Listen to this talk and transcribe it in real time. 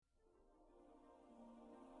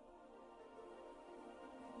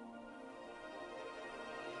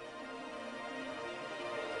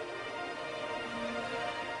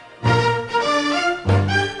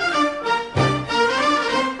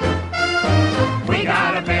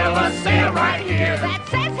that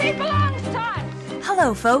says he belongs to us.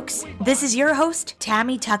 Hello, folks. This is your host,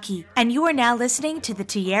 Tammy Tuckey, and you are now listening to the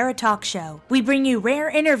Tierra Talk Show. We bring you rare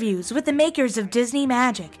interviews with the makers of Disney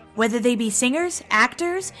Magic. Whether they be singers,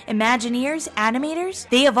 actors, Imagineers, animators,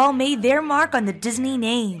 they have all made their mark on the Disney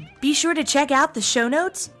name. Be sure to check out the show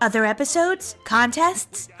notes, other episodes,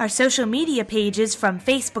 contests, our social media pages from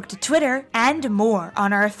Facebook to Twitter, and more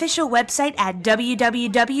on our official website at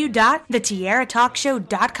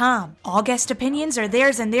www.thetierratalkshow.com. All guest opinions are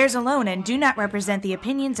theirs and theirs alone and do not represent the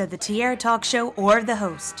opinions of the Tierra Talk Show or the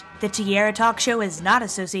host. The Tierra Talk Show is not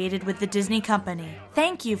associated with the Disney Company.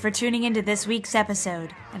 Thank you for tuning into this week's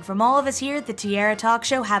episode. And from all of us here at the Tierra Talk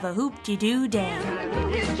Show, have a hoop-de-doo day.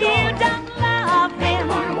 You don't love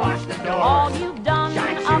him. All you've done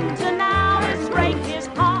up to now is break his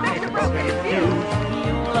heart.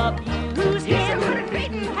 You'll abuse him.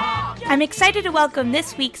 I'm excited to welcome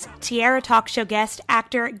this week's Tierra Talk Show guest,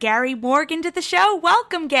 actor Gary Morgan, to the show.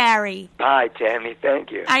 Welcome, Gary. Hi, Tammy.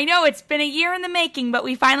 Thank you. I know it's been a year in the making, but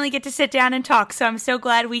we finally get to sit down and talk, so I'm so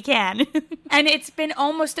glad we can. And it's been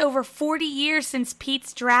almost over 40 years since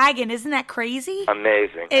Pete's Dragon. Isn't that crazy?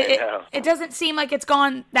 Amazing. I know. It doesn't seem like it's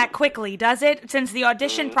gone that quickly, does it? Since the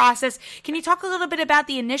audition process. Can you talk a little bit about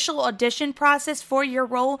the initial audition process for your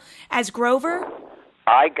role as Grover?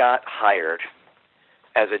 I got hired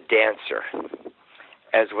as a dancer,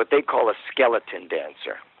 as what they call a skeleton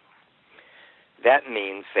dancer. That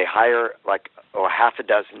means they hire half a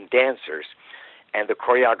dozen dancers, and the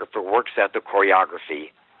choreographer works out the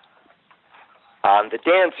choreography on the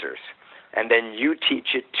dancers. And then you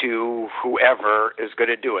teach it to whoever is going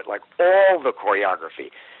to do it, like all the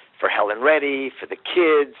choreography for Helen Reddy, for the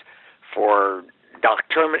kids, for Doc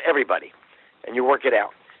Turman, everybody. And you work it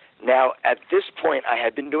out. Now, at this point, I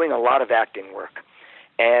had been doing a lot of acting work.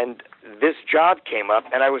 And this job came up,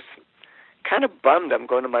 and I was kind of bummed. I'm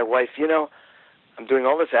going to my wife, I'm doing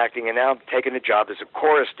all this acting, and now I'm taking a job as a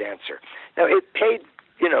chorus dancer. Now, it paid,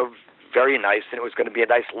 very nice, and it was going to be a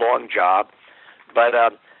nice long job. But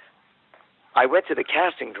I went to the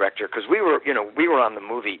casting director, because we were on the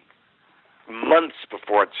movie months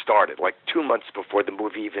before it started, like 2 months before the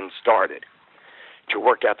movie even started, to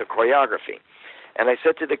work out the choreography. And I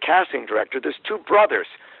said to the casting director, there's two brothers.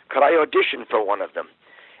 Could I audition for one of them?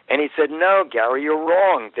 And he said, no, Gary, you're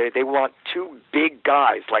wrong. They want two big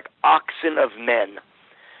guys, like oxen of men.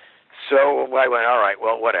 So I went, all right,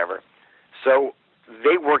 well, whatever. So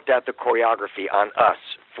they worked out the choreography on us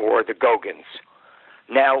for the Gogans.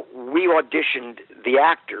 Now, we auditioned the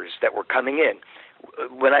actors that were coming in.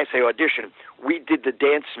 When I say audition, we did the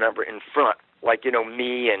dance number in front, like,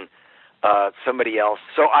 me and somebody else.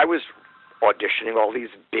 So I was auditioning all these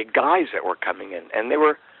big guys that were coming in, and they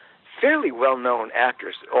were fairly well-known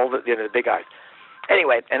actors, all the big guys.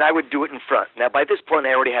 Anyway, and I would do it in front. Now, by this point,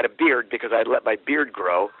 I already had a beard because I'd let my beard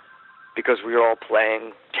grow because we were all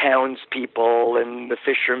playing townspeople and the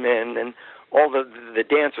fishermen, and all the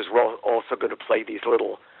dancers were also going to play these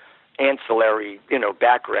little ancillary,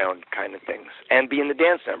 background kind of things and be in the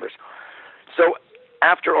dance numbers. So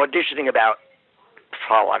after auditioning about,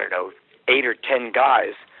 8 or 10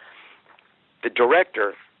 guys, the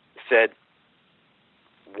director said,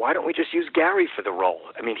 why don't we just use Gary for the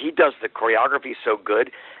role? I mean, he does the choreography so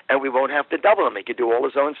good, and we won't have to double him. He could do all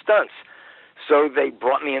his own stunts. So they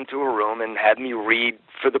brought me into a room and had me read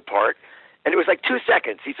for the part, and it was like 2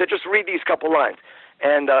 seconds. He said, just read these couple lines.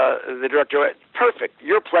 And the director went, perfect,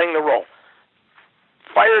 you're playing the role.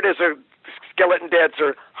 Fired as a skeleton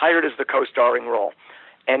dancer, hired as the co-starring role.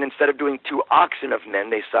 And instead of doing two oxen of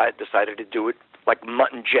men, they decided to do it like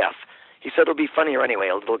Mutt and Jeff. He said it'll be funnier anyway,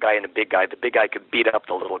 a little guy and a big guy. The big guy could beat up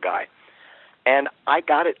the little guy. And I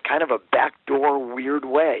got it kind of a backdoor weird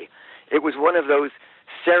way. It was one of those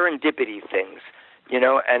serendipity things,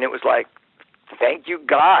 and it was like, thank you,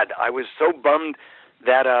 God. I was so bummed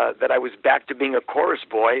that I was back to being a chorus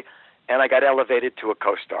boy, and I got elevated to a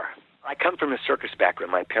co-star. I come from a circus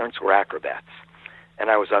background. My parents were acrobats,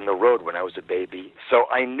 and I was on the road when I was a baby, so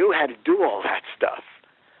I knew how to do all that stuff.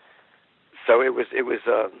 So it was,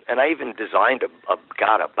 and I even designed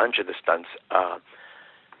a bunch of the stunts,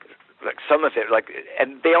 like some of it,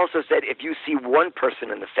 and they also said if you see one person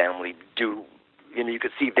in the family do, you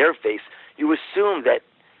could see their face, you assume that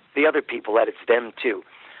the other people, that it's them too.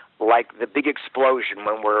 Like the big explosion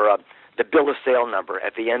when we're, the bill of sale number,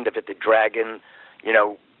 at the end of it, the dragon,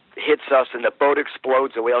 hits us and the boat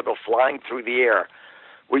explodes and we all go flying through the air.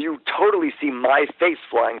 Where you totally see my face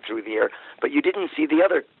flying through the air, but you didn't see the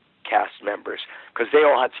other cast members because they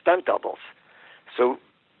all had stunt doubles. So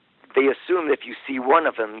they assume that if you see one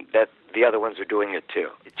of them that the other ones are doing it too.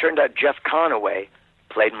 It turned out Jeff Conaway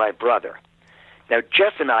played my brother. Now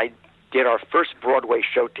Jeff and I did our first Broadway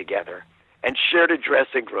show together and shared a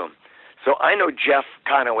dressing room. So I know Jeff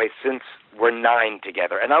Conaway since we're 9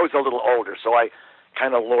 together, and I was a little older, so I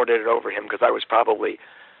kind of lorded it over him because I was probably,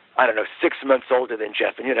 6 months older than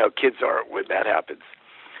Jeff, and you know how kids are when that happens.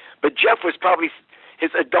 But Jeff was probably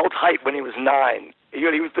his adult height when he was 9. He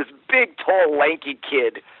was this big, tall, lanky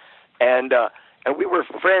kid, and we were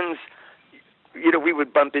friends. You know, we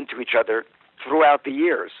would bump into each other throughout the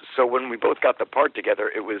years. So when we both got the part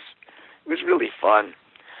together, it was really fun.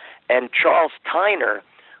 And Charles Tyner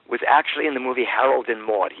was actually in the movie Harold and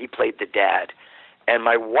Maude. He played the dad. And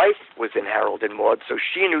my wife was in Harold and Maude, so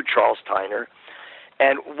she knew Charles Tyner.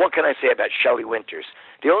 And what can I say about Shelley Winters?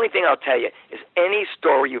 The only thing I'll tell you is any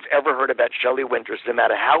story you've ever heard about Shelley Winters, no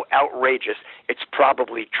matter how outrageous, it's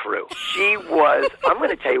probably true. She was, I'm going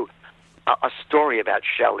to tell you a story about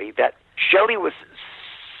Shelley, that Shelley was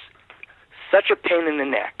such a pain in the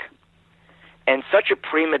neck and such a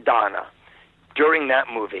prima donna during that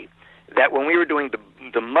movie that when we were doing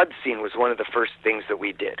the mud scene was one of the first things that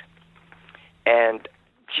we did. And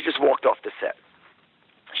she just walked off the set.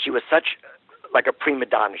 She was such like a prima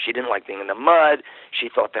donna. She didn't like being in the mud. She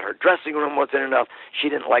thought that her dressing room wasn't enough. She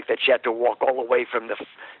didn't like that she had to walk all the way from the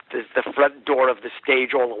front door of the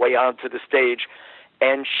stage all the way onto the stage.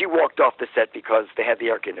 And she walked off the set because they had the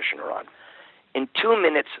air conditioner on. In 2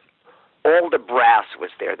 minutes, all the brass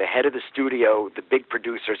was there, the head of the studio, the big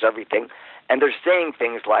producers, everything. And they're saying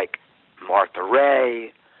things like Martha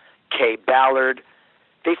Raye, Kay Ballard.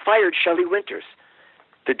 They fired Shelley Winters.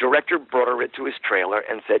 The director brought her into his trailer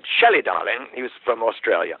and said, Shelley, darling, he was from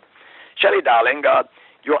Australia, Shelley, darling,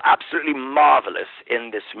 you're absolutely marvelous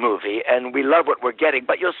in this movie, and we love what we're getting,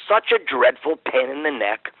 but you're such a dreadful pain in the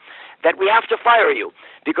neck that we have to fire you,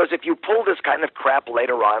 because if you pull this kind of crap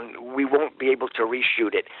later on, we won't be able to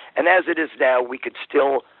reshoot it. And as it is now, we could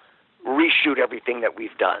still reshoot everything that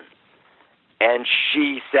we've done. And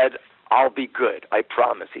she said, I'll be good, I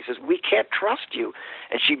promise. He says, we can't trust you.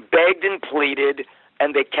 And she begged and pleaded,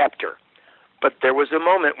 and they kept her. But there was a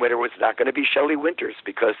moment where it was not going to be Shelley Winters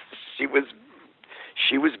because she was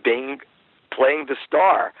playing the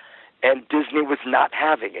star, and Disney was not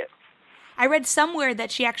having it. I read somewhere that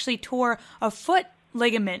she actually tore a foot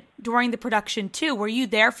ligament during the production, too. Were you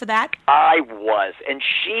there for that? I was, and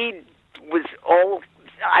she was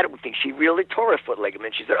I don't think she really tore a foot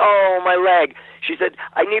ligament. She said, oh, my leg. She said,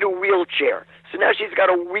 I need a wheelchair. So now she's got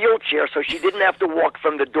a wheelchair so she didn't have to walk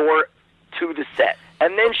from the door to the set.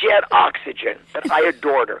 And then she had oxygen, and I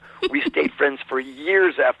adored her. We stayed friends for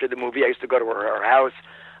years after the movie. I used to go to her house.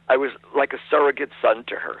 I was like a surrogate son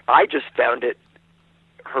to her. I just found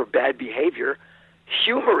her bad behavior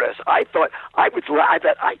humorous. I thought, I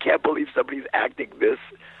can't believe somebody's acting this,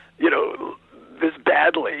 this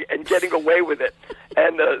badly and getting away with it.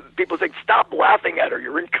 And people say, stop laughing at her.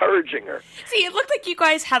 You're encouraging her. See, it looked like you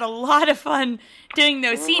guys had a lot of fun doing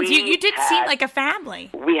those scenes. You did seem like a family.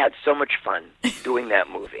 We had so much fun doing that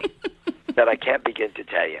movie that I can't begin to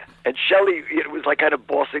tell you. And Shelley, it was like kind of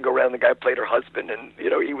bossing around the guy who played her husband, and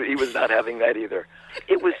he was not having that either.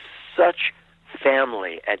 It was such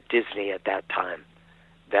family at Disney at that time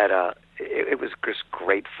that it was just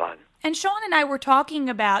great fun. And Sean and I were talking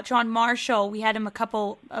about John Marshall. We had him a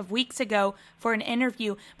couple of weeks ago for an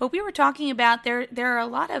interview, but we were talking about there are a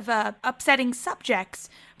lot of upsetting subjects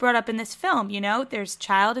brought up in this film. There's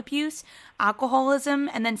child abuse, alcoholism,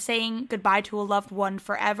 and then saying goodbye to a loved one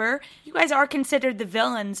forever. You guys are considered the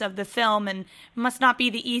villains of the film, and must not be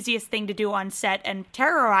the easiest thing to do on set, and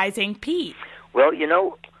terrorizing Pete. Well,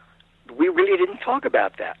 we really didn't talk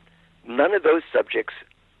about that. None of those subjects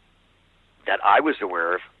that I was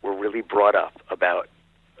aware of were really brought up about,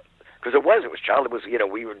 because it was child. It was,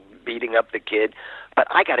 we were beating up the kid. But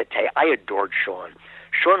I got to tell you, I adored Sean.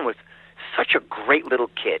 Sean was such a great little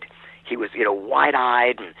kid. He was,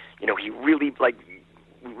 wide-eyed, and, he really,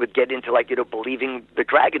 would get into, believing the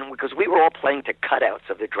dragon, because we were all playing to cutouts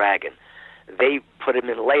of the dragon. They put him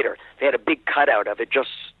in later. They had a big cutout of it just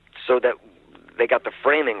so that they got the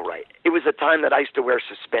framing right. It was a time that I used to wear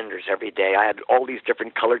suspenders every day. I had all these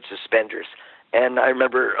different colored suspenders. And I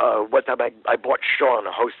remember one time I bought Sean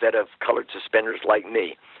a whole set of colored suspenders like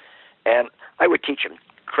me. And I would teach him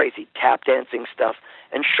crazy tap dancing stuff.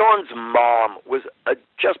 And Sean's mom was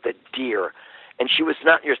just a dear. And she was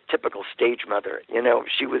not your typical stage mother.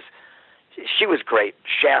 She was great,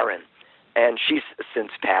 Sharon. And she's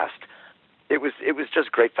since passed. It was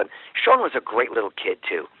just great fun. Sean was a great little kid,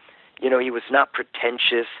 too. He was not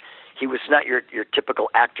pretentious. He was not your typical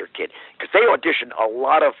actor kid. Because they auditioned a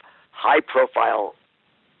lot of high-profile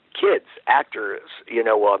kids, actors,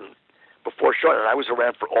 before Sean. And I was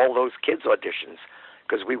around for all those kids' auditions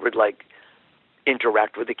because we would,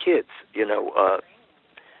 interact with the kids, and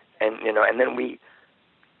then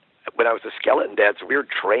when I was a skeleton dancer, we were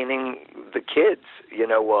training the kids,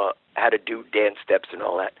 how to do dance steps and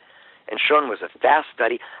all that. And Sean was a fast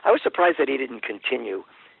study. I was surprised that he didn't continue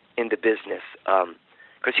in the business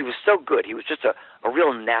because he was so good. He was just a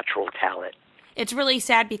real natural talent. It's really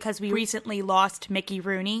sad because we recently lost Mickey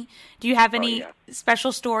Rooney. Do you have any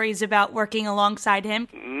special stories about working alongside him?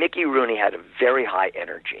 Mickey Rooney had a very high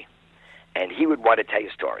energy, and he would want to tell you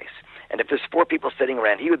stories. And if there's 4 people sitting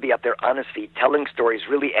around, he would be up there on his feet telling stories,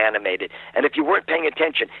 really animated. And if you weren't paying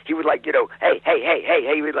attention, he would hey,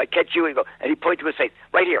 he would catch you and go, and he'd point to his face,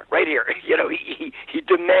 right here. He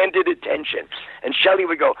demanded attention. And Shelley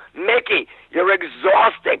would go, Mickey, you're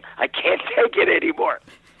exhausting. I can't take it anymore.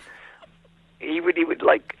 He would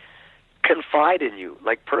confide in you,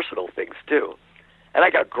 personal things too. And I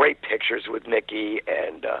got great pictures with Mickey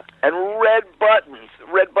and Red Buttons.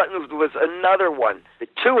 Red Buttons was another one. The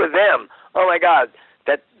 2 of them, oh my God,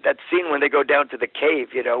 that scene when they go down to the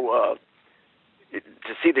cave, to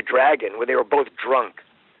see the dragon, where they were both drunk.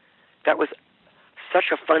 That was such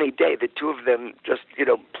a funny day. The 2 of them just,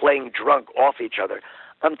 playing drunk off each other.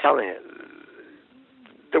 I'm telling you,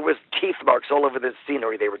 there was teeth marks all over the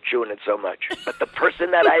scenery. They were chewing it so much. But the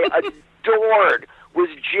person that I adored was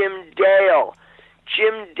Jim Dale.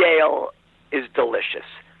 Jim Dale is delicious.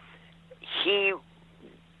 He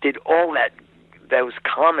did all those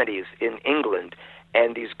comedies in England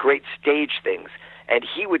and these great stage things, and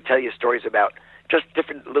he would tell you stories about just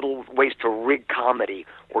different little ways to rig comedy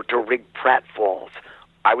or to rig pratfalls.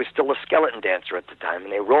 I was still a skeleton dancer at the time,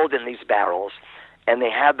 and they rolled in these barrels, and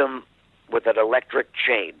they had them with an electric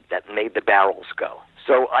chain that made the barrels go.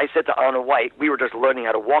 So I said to Anna White, we were just learning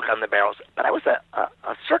how to walk on the barrels, but I was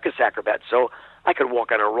a circus acrobat, so I could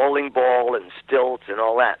walk on a rolling ball and stilts and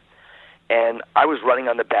all that. And I was running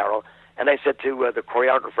on the barrel, and I said to the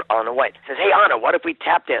choreographer, Anna White, says, hey, Anna, what if we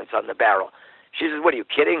tap dance on the barrel? She says, what, are you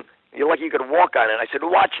kidding? You're lucky you could walk on it. I said,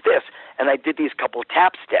 watch this. And I did these couple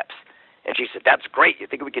tap steps. And she said, that's great. You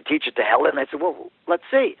think we could teach it to Helen? And I said, well, let's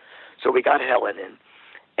see. So we got Helen in,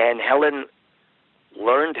 and Helen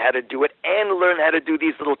learned how to do it and learned how to do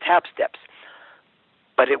these little tap steps.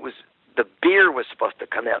 But the beer was supposed to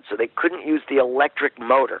come out, so they couldn't use the electric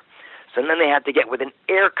motor. So then they had to get with an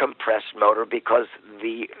air compressed motor because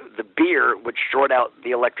the beer would short out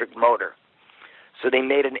the electric motor. So they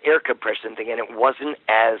made an air compression thing, and it wasn't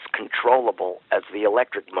as controllable as the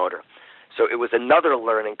electric motor. So it was another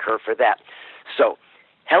learning curve for that. So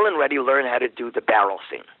Helen Reddy learned how to do the barrel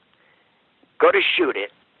scene. Go to shoot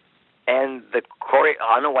it, and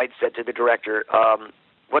Anna White said to the director,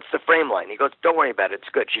 what's the frame line? He goes, don't worry about it, it's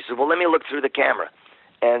good. She said, well, let me look through the camera.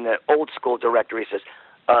 And the old school director, he says,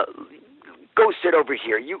 go sit over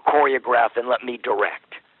here, you choreograph and let me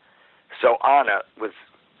direct. So Anna was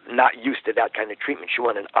not used to that kind of treatment. She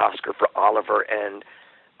won an Oscar for Oliver, and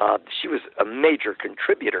she was a major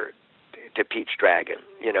contributor to Pete's Dragon,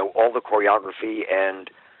 all the choreography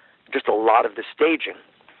and just a lot of the staging.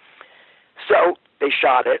 So they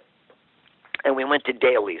shot it, and we went to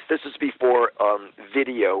dailies. This is before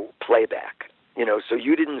video playback, so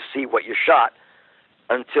you didn't see what you shot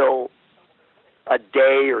until a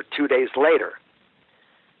day or 2 days later.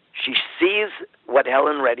 She sees what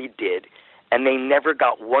Helen Reddy did, and they never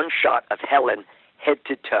got one shot of Helen head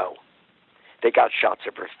to toe. They got shots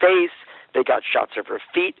of her face, they got shots of her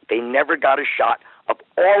feet, they never got a shot of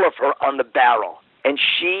all of her on the barrel. And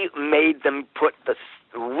she made them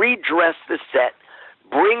redress the set,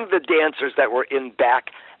 bring the dancers that were in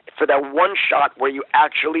back for that one shot where you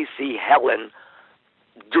actually see Helen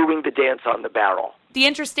doing the dance on the barrel. The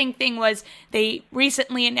interesting thing was they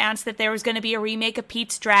recently announced that there was going to be a remake of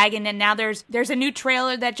Pete's Dragon, and now there's a new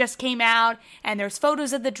trailer that just came out, and there's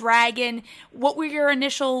photos of the dragon. What were your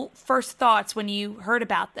initial first thoughts when you heard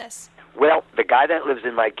about this? Well, the guy that lives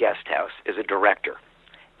in my guest house is a director,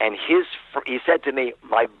 and he said to me,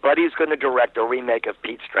 my buddy's going to direct a remake of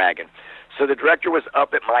Pete's Dragon. So the director was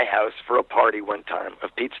up at my house for a party one time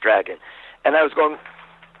of Pete's Dragon, and I was going...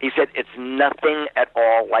 He said, it's nothing at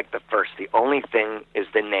all like the first. The only thing is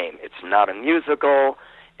the name. It's not a musical.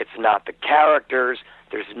 It's not the characters.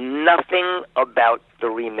 There's nothing about the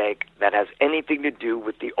remake that has anything to do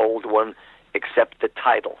with the old one except the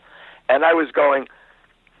title. And I was going,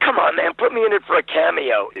 come on, man, put me in it for a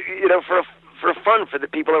cameo, for fun for the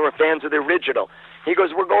people who are fans of the original. He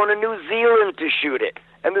goes, we're going to New Zealand to shoot it,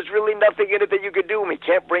 and there's really nothing in it that you could do, and we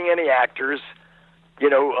can't bring any actors,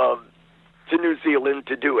 to New Zealand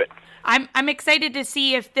to do it. I'm excited to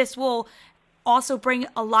see if this will also bring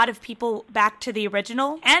a lot of people back to the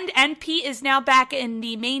original. And Pete is now back in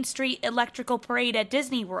the Main Street Electrical Parade at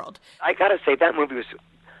Disney World. I gotta say, that movie was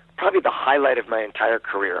probably the highlight of my entire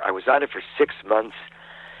career. I was on it for 6 months,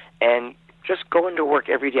 and just going to work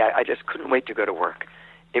every day, I just couldn't wait to go to work.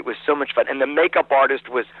 It was so much fun. And the makeup artist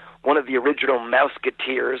was one of the original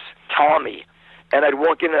Mouseketeers, Tommy. And I'd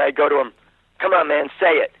walk in and I'd go to him, "Come on, man,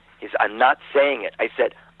 say it." He said, "I'm not saying it." I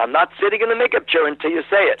said, "I'm not sitting in the makeup chair until you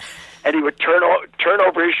say it." And he would turn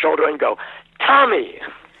over his shoulder and go, "Tommy."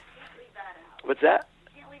 What's that?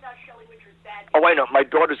 You can't leave out Shelley Winters' bad behavior. Oh, I know. My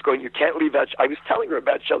daughter's going, "You can't leave out." I was telling her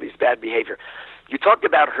about Shelley's bad behavior. You talked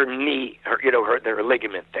about her knee, her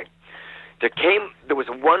ligament thing. There was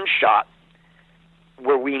one shot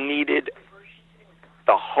where we needed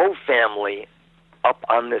the whole family up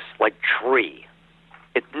on this tree.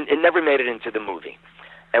 It never made it into the movie.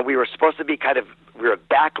 And we were supposed to be we were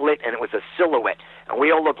backlit, and it was a silhouette. And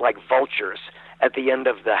we all looked like vultures at the end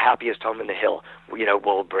of the Happiest Home in the Hill.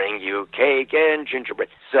 "We'll bring you cake and gingerbread."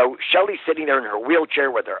 So Shelley's sitting there in her wheelchair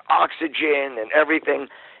with her oxygen and everything.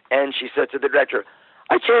 And she said to the director,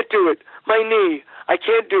 "I can't do it. My knee. I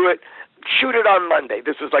can't do it. Shoot it on Monday."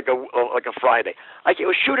 This was like a Friday.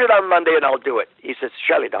 "Shoot it on Monday and I'll do it." He says,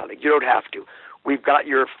 "Shelley, darling, you don't have to. We've got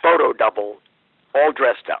your photo double all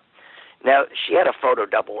dressed up." Now, she had a photo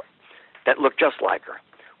double that looked just like her.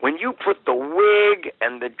 When you put the wig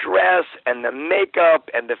and the dress and the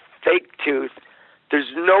makeup and the fake tooth,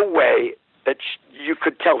 there's no way that you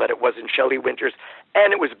could tell that it wasn't Shelley Winters,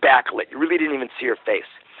 and it was backlit. You really didn't even see her face.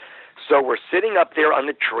 So we're sitting up there on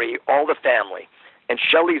the tree, all the family, and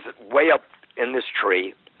Shelley's way up in this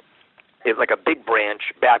tree. It's like a big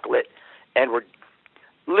branch, backlit, and we're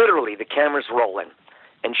literally, the camera's rolling.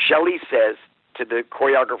 And Shelley says to the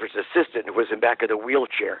choreographer's assistant, who was in back of the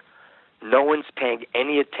wheelchair, "No one's paying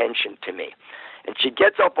any attention to me." And she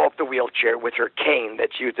gets up off the wheelchair with her cane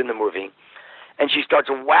that she used in the movie, and she starts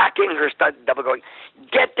whacking her stunt double, going,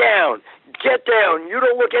 "Get down, get down. You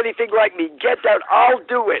don't look anything like me. Get down. I'll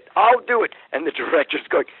do it. I'll do it." And the director's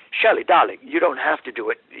going, "Shelley, darling, you don't have to do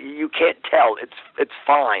it. You can't tell. It's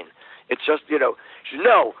fine. It's just, She's,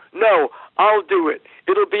 no, I'll do it.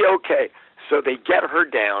 It'll be okay." So they get her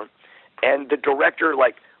down, and the director,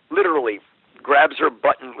 literally grabs her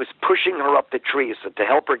butt and was pushing her up the tree to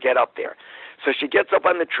help her get up there. So she gets up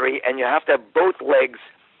on the tree, and you have to have both legs,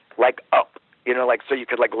 up, so you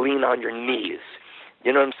could, lean on your knees.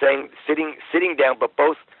 You know what I'm saying? Sitting down, but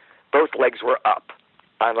both legs were up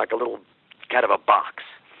on, a little kind of a box.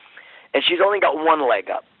 And she's only got one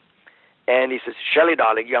leg up. And he says, "Shelley,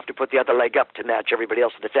 darling, you have to put the other leg up to match everybody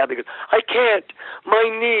else in the family." He goes, "I can't. My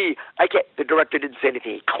knee. I can't." The director didn't say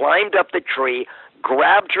anything. He climbed up the tree,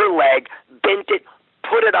 grabbed her leg, bent it,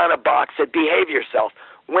 put it on a box, said, "Behave yourself,"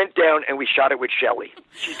 went down, and we shot it with Shelley.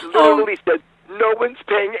 She literally said, "No one's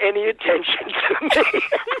paying any attention to me."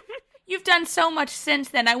 You've done so much since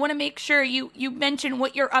then. I want to make sure you mention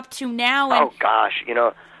what you're up to now. Oh, gosh.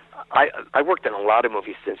 I worked in a lot of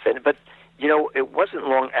movies since then, but it wasn't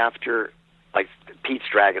long after, Pete's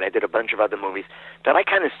Dragon, I did a bunch of other movies, that I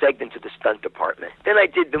kind of segged into the stunt department. Then I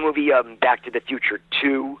did the movie Back to the Future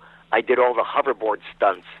 2. I did all the hoverboard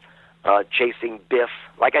stunts, chasing Biff.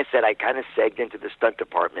 Like I said, I kind of segged into the stunt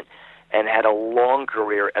department and had a long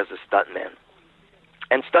career as a stuntman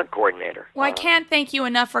and stunt coordinator. Well, I can't thank you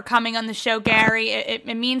enough for coming on the show, Gary. It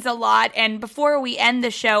means a lot. And before we end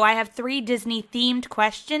the show, I have 3 Disney-themed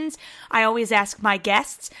questions I always ask my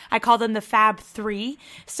guests. I call them the Fab 3.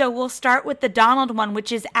 So we'll start with the Donald one,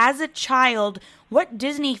 which is, as a child, what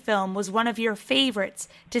Disney film was one of your favorites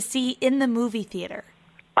to see in the movie theater?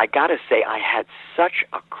 I gotta say, I had such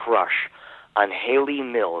a crush on Hayley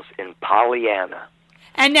Mills in Pollyanna.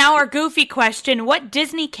 And now our goofy question, what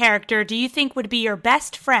Disney character do you think would be your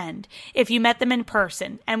best friend if you met them in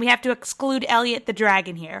person? And we have to exclude Elliot the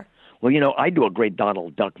Dragon here. Well, I do a great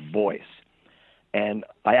Donald Duck voice. And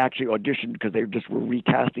I actually auditioned because they just were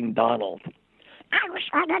recasting Donald. I was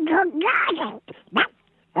going to do Donald.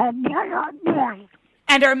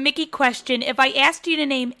 And our Mickey question, if I asked you to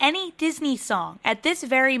name any Disney song at this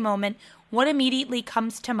very moment, what immediately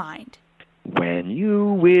comes to mind? When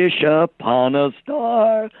you wish upon a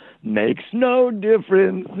star, makes no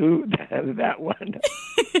difference who... that one.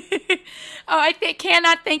 I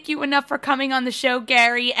cannot thank you enough for coming on the show,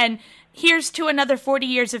 Gary. And here's to another 40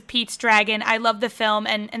 years of Pete's Dragon. I love the film,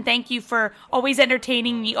 and thank you for always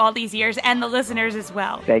entertaining me all these years, and the listeners as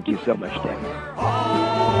well. Thank you so much, Tammy.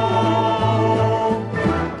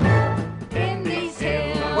 In these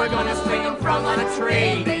hills, we're gonna swing 'em from a tree.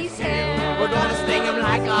 In these hills, we're gonna sting 'em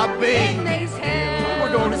like a bee. In these hills,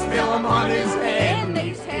 we're gonna spill 'em on his head. In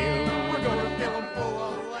these hills, we're gonna fill 'em full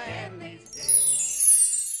of lead. In these hills.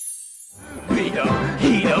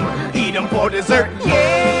 more dessert.